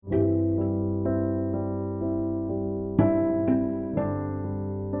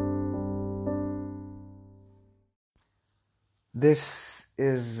This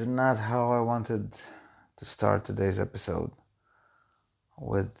is not how I wanted to start today's episode,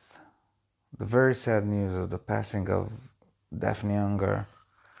 with the very sad news of the passing of Daffney Unger.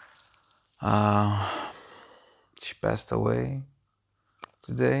 She passed away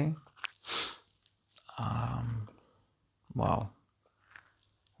today. Wow.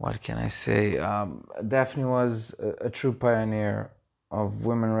 What can I say? Daffney was a true pioneer of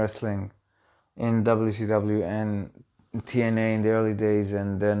women wrestling in WCW and TNA in the early days,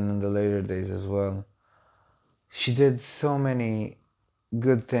 and then in the later days as well. She did so many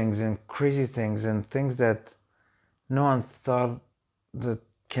good things and crazy things and things that no one thought that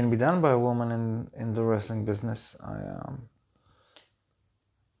can be done by a woman in the wrestling business.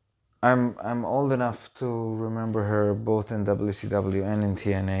 I'm old enough to remember her both in WCW and in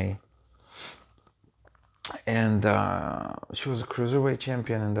TNA. And she was a cruiserweight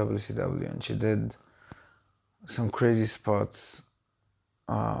champion in WCW, and she did some crazy spots.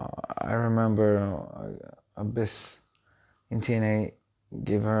 I remember Abyss in TNA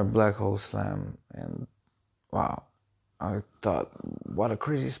gave her a black hole slam, and wow, I thought, what a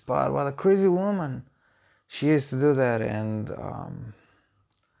crazy spot, what a crazy woman. She used to do that, and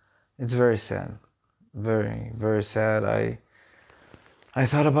it's very sad. Very, very sad. I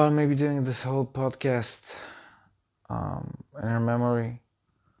thought about maybe doing this whole podcast in her memory,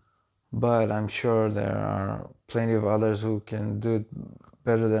 but I'm sure there are plenty of others who can do it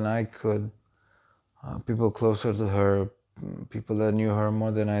better than I could. People closer to her, people that knew her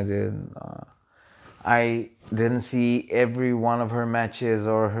more than I did. I didn't see every one of her matches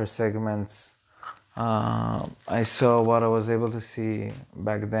or her segments. I saw what I was able to see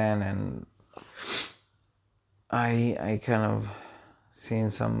back then, and I kind of seen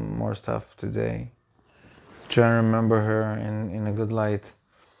some more stuff today. Trying to remember her in a good light.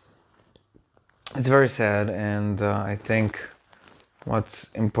 It's very sad, and I think what's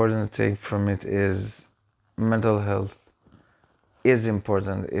important to take from it is mental health is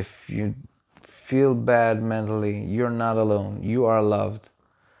important. If you feel bad mentally, you're not alone. You are loved.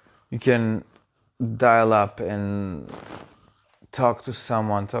 You can dial up and talk to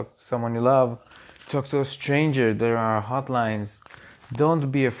someone you love, talk to a stranger. There are hotlines. Don't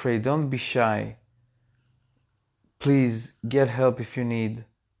be afraid. Don't be shy. Please get help if you need.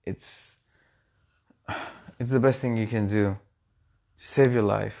 It's the best thing you can do. Save your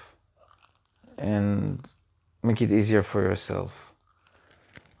life and make it easier for yourself.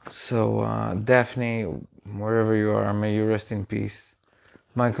 So Daffney, wherever you are, may you rest in peace.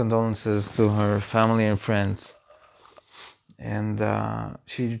 My condolences to her family and friends. And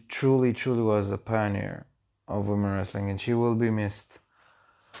she truly, truly was a pioneer of women wrestling, and she will be missed.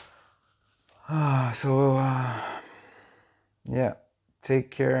 Yeah,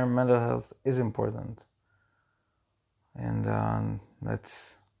 take care. Mental health is important. And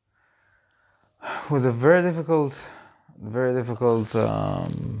that's with a very difficult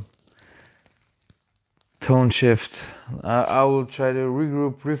tone shift. I will try to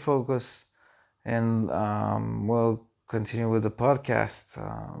regroup, refocus, and we'll continue with the podcast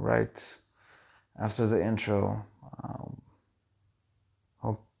right after the intro.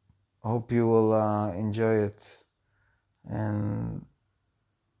 Hope you will enjoy it, and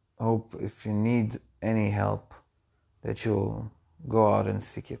hope if you need any help that you'll go out and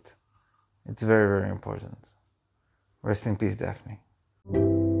seek it. It's very, very important. Rest in peace, Daffney.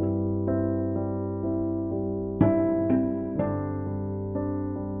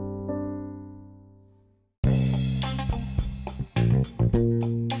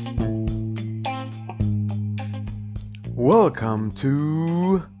 Welcome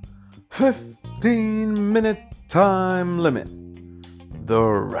to 15-minute time limit, the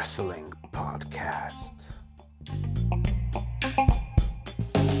wrestling podcast.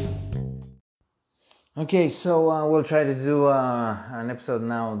 Okay, so we'll try to do an episode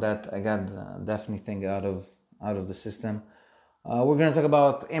now that I got Daffney thing out of the system. We're gonna talk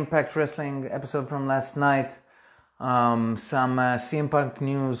about Impact Wrestling episode from last night, some CM Punk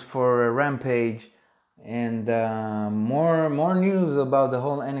news for Rampage, and more news about the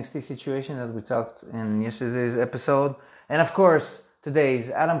whole NXT situation that we talked in yesterday's episode, and of course today's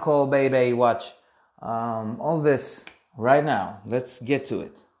Adam Cole Baby Watch. All this right now. Let's get to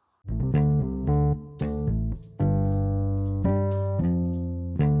it.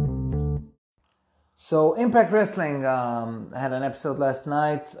 So Impact Wrestling had an episode last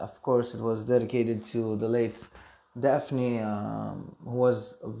night. Of course, it was dedicated to the late Daffney, who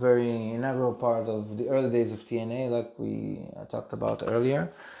was a very integral part of the early days of TNA, like we talked about earlier.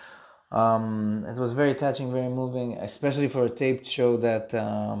 It was very touching, very moving, especially for a taped show that,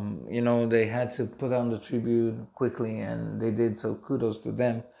 they had to put on the tribute quickly, and they did, so kudos to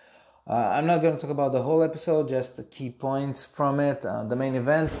them. I'm not going to talk about the whole episode, just the key points from it. The main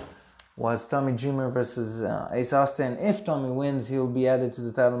event was Tommy Dreamer versus Ace Austin. If Tommy wins, he'll be added to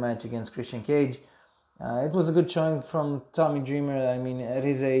the title match against Christian Cage. It was a good showing from Tommy Dreamer. I mean, at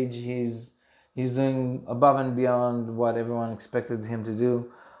his age, he's doing above and beyond what everyone expected him to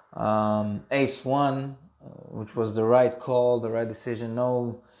do. Ace won, which was the right call, the right decision.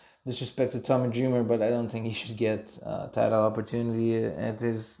 No disrespect to Tommy Dreamer, but I don't think he should get a title opportunity at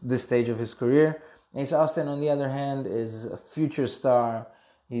this stage of his career. Ace Austin, on the other hand, is a future star.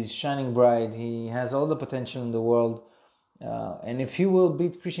 He's shining bright. He has all the potential in the world. And if he will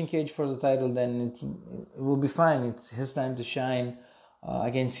beat Christian Cage for the title, then it will be fine. It's his time to shine.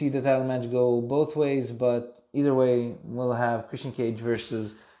 I can see the title match go both ways, but either way, we'll have Christian Cage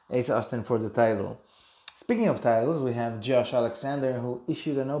versus Ace Austin for the title. Speaking of titles, we have Josh Alexander, who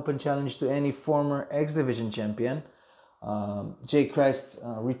issued an open challenge to any former X Division champion. Jay Christ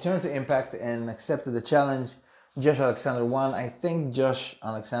returned to Impact and accepted the challenge. Josh Alexander won. I think Josh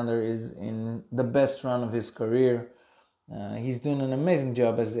Alexander is in the best run of his career. He's doing an amazing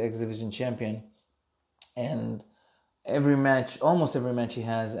job as the X Division champion. And almost every match he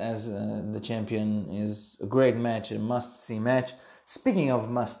has as the champion is a great match, a must-see match. Speaking of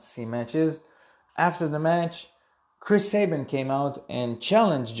must-see matches, after the match, Chris Sabin came out and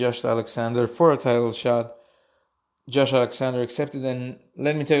challenged Josh Alexander for a title shot. Josh Alexander accepted, and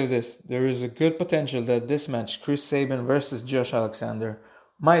let me tell you this, there is a good potential that this match, Chris Sabin versus Josh Alexander,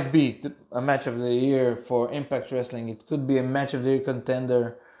 might be a match of the year for Impact Wrestling. It could be a match of the year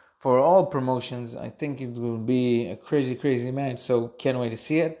contender for all promotions. I think it will be a crazy, crazy match, so can't wait to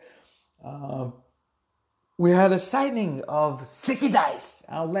see it. We had a signing of Zicky Dice,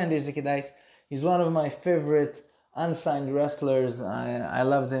 Outlander Zicky Dice. He's one of my favorite unsigned wrestlers. I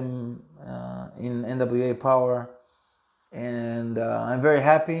loved him in NWA Power. And I'm very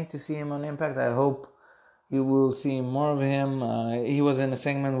happy to see him on Impact. I hope you will see more of him. He was in a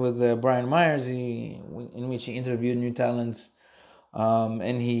segment with Brian Myers in which he interviewed new talents.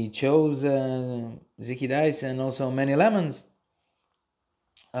 And he chose Zicky Dice and also Manny Lemons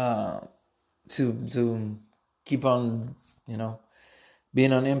to keep on,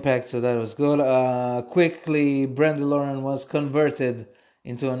 being on Impact, so that was good. Quickly, Brandy Lauren was converted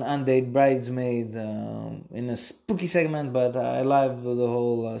into an undead bridesmaid in a spooky segment, but I love the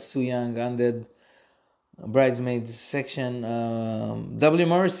whole Su Yung undead bridesmaid section. W.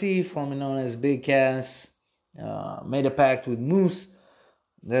 Morrissey, formerly known as Big Cass, made a pact with Moose.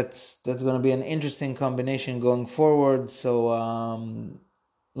 That's going to be an interesting combination going forward. So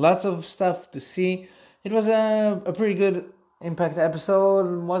lots of stuff to see. It was a pretty good Impact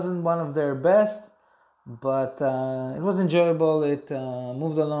episode. It wasn't one of their best, but it was enjoyable. It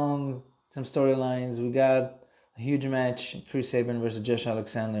moved along some storylines. We got a huge match, Chris Sabin versus Josh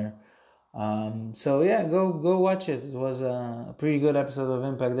Alexander. So yeah, go watch it. It was a pretty good episode of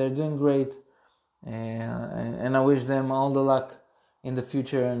Impact. They're doing great, and I wish them all the luck in the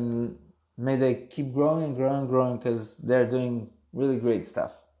future, and may they keep growing because they're doing really great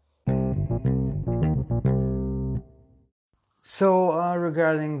stuff. So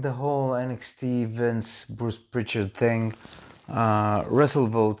regarding the whole NXT Vince Bruce Pritchard thing,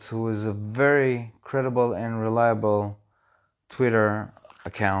 WrestleVotes, who is a very credible and reliable Twitter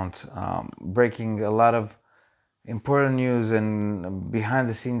account, breaking a lot of important news and behind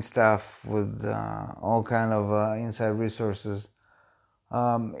the scenes stuff with all kind of inside resources.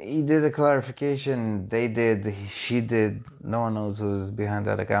 He did a clarification, she did, no one knows who's behind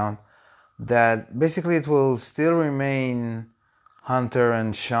that account, that basically it will still remain Hunter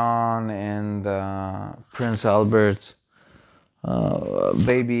and Sean and Prince Albert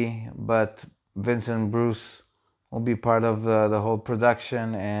baby, but Vince and Bruce will be part of the whole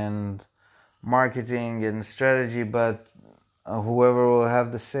production and marketing and strategy, but whoever will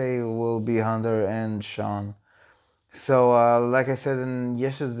have the say will be Hunter and Sean. So like I said in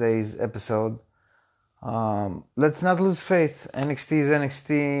yesterday's episode, let's not lose faith. NXT is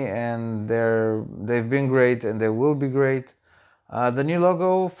NXT, and they've been great and they will be great. The new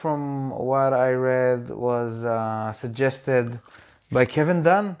logo, from what I read, was suggested by Kevin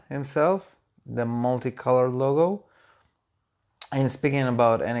Dunn himself, the multicolored logo. And speaking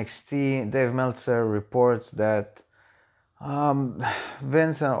about NXT, Dave Meltzer reports that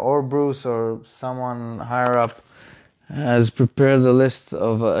Vince or Bruce or someone higher up has prepared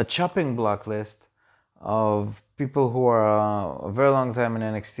a chopping block list of people who are a very long time in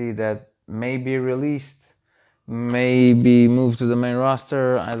NXT that may be released maybe move to the main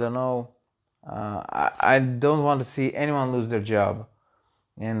roster. I don't know. I don't want to see anyone lose their job.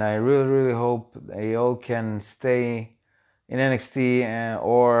 And I really, really hope they all can stay in NXT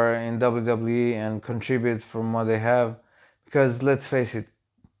or in WWE and contribute from what they have. Because let's face it,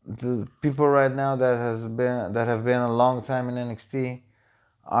 the people right now that have been a long time in NXT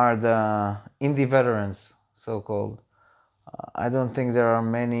are the indie veterans, so-called. I don't think there are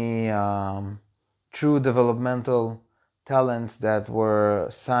many true developmental talents that were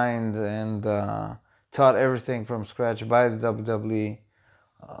signed and taught everything from scratch by the WWE.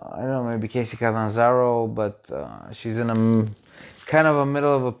 I don't know, maybe Casey Catanzaro, but she's in a kind of a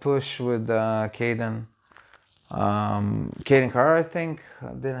middle of a push with Caden. Caden Carr, I think,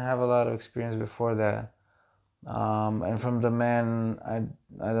 didn't have a lot of experience before that. And from the man,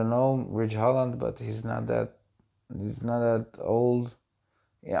 I don't know, Ridge Holland, but he's not that old.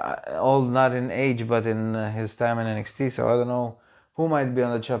 Yeah, old not in age, but in his time in NXT. So I don't know who might be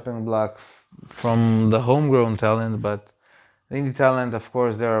on the chopping block from the homegrown talent, but the indie talent, of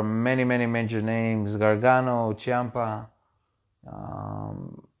course, there are many, many major names: Gargano, Ciampa,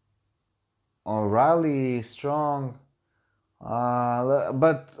 O'Reilly, Strong.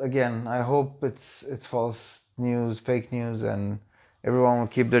 But again, I hope it's false news, fake news, and everyone will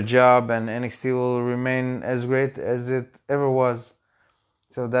keep their job, and NXT will remain as great as it ever was.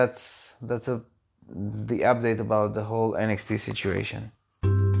 So that's the update about the whole NXT situation.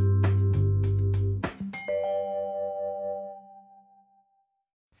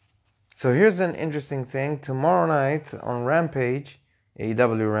 So here's an interesting thing. Tomorrow night on Rampage,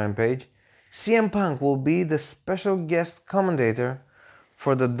 AEW Rampage, CM Punk will be the special guest commentator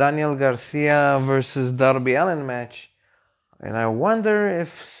for the Daniel Garcia versus Darby Allin match. And I wonder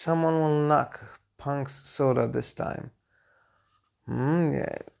if someone will knock Punk's soda this time.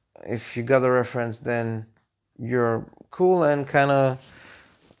 Yeah. If you got a reference, then you're cool and kind of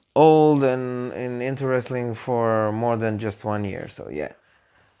old and into wrestling for more than just 1 year. So yeah.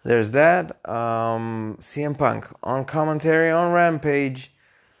 There's that. CM Punk on commentary on Rampage.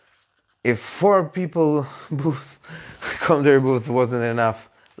 If 4 people commentary booth wasn't enough,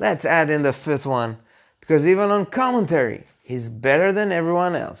 let's add in the 5th one. Because even on commentary, he's better than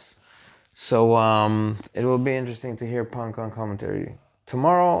everyone else. So it will be interesting to hear Punk on commentary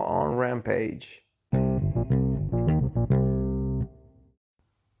tomorrow on Rampage.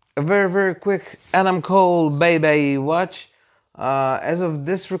 A very, very quick Adam Cole baby watch. As of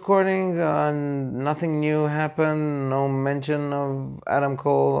this recording, nothing new happened. No mention of Adam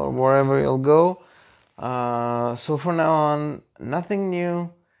Cole or wherever he'll go. So from now on, nothing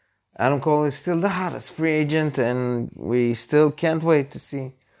new. Adam Cole is still the hottest free agent, and we still can't wait to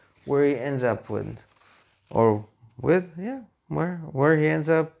see where he ends up with. Or with, yeah, where he ends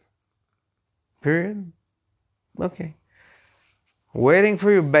up. Period. Okay. Waiting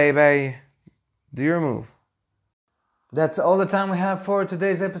for you, baby. Do your move. That's all the time we have for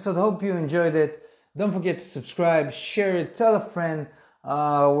today's episode. Hope you enjoyed it. Don't forget to subscribe, share it, tell a friend.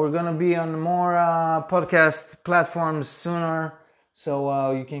 We're going to be on more podcast platforms sooner.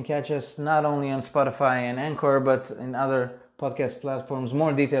 So you can catch us not only on Spotify and Anchor, but in other podcast platforms.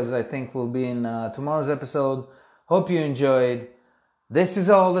 More details, I think, will be in tomorrow's episode. Hope you enjoyed. This is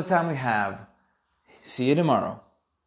all the time we have. See you tomorrow.